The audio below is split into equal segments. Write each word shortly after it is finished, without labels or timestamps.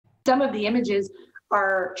Some of the images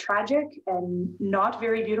are tragic and not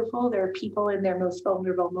very beautiful. They're people in their most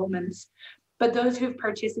vulnerable moments. But those who've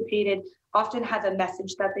participated often have a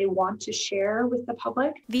message that they want to share with the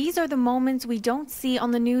public. These are the moments we don't see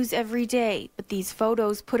on the news every day, but these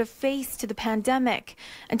photos put a face to the pandemic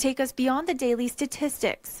and take us beyond the daily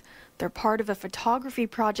statistics. They're part of a photography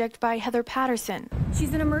project by Heather Patterson.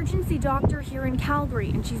 She's an emergency doctor here in Calgary,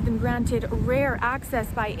 and she's been granted rare access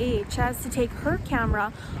by AHS to take her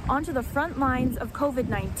camera onto the front lines of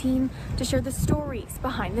COVID-19 to share the stories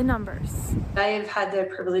behind the numbers. I have had the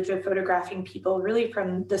privilege of photographing people really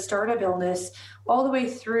from the start of illness all the way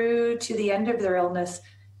through to the end of their illness.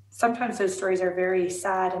 Sometimes those stories are very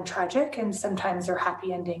sad and tragic, and sometimes they're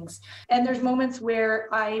happy endings. And there's moments where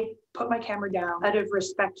I put my camera down out of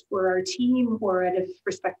respect for our team or out of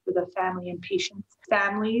respect for the family and patients.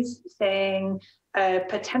 Families saying a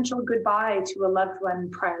potential goodbye to a loved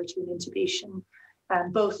one prior to an intubation,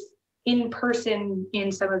 both in person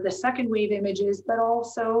in some of the second wave images, but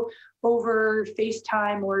also over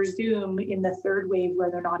FaceTime or Zoom in the third wave where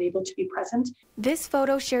they're not able to be present. This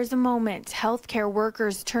photo shares a moment healthcare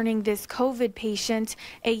workers turning this COVID patient,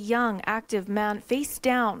 a young, active man, face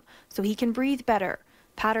down so he can breathe better.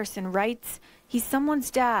 Patterson writes, he's someone's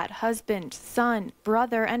dad, husband, son,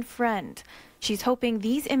 brother, and friend. She's hoping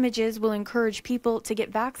these images will encourage people to get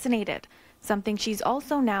vaccinated, something she's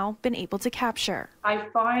also now been able to capture. I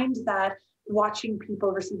find that watching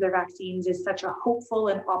people receive their vaccines is such a hopeful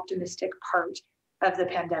and optimistic part of the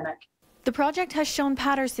pandemic. The project has shown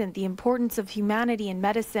Patterson the importance of humanity in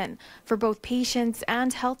medicine for both patients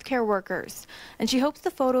and healthcare workers, and she hopes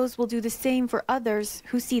the photos will do the same for others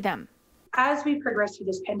who see them. As we progress through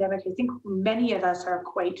this pandemic, I think many of us are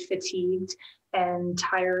quite fatigued and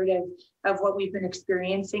tired of what we've been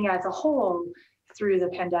experiencing as a whole through the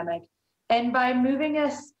pandemic. And by moving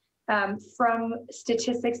us from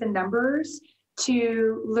statistics and numbers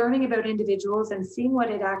to learning about individuals and seeing what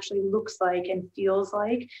it actually looks like and feels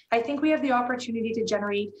like, I think we have the opportunity to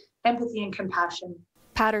generate empathy and compassion.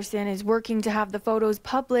 Patterson is working to have the photos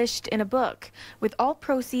published in a book, with all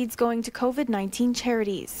proceeds going to COVID-19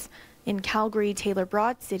 charities. In Calgary, Taylor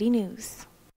Braat, City News.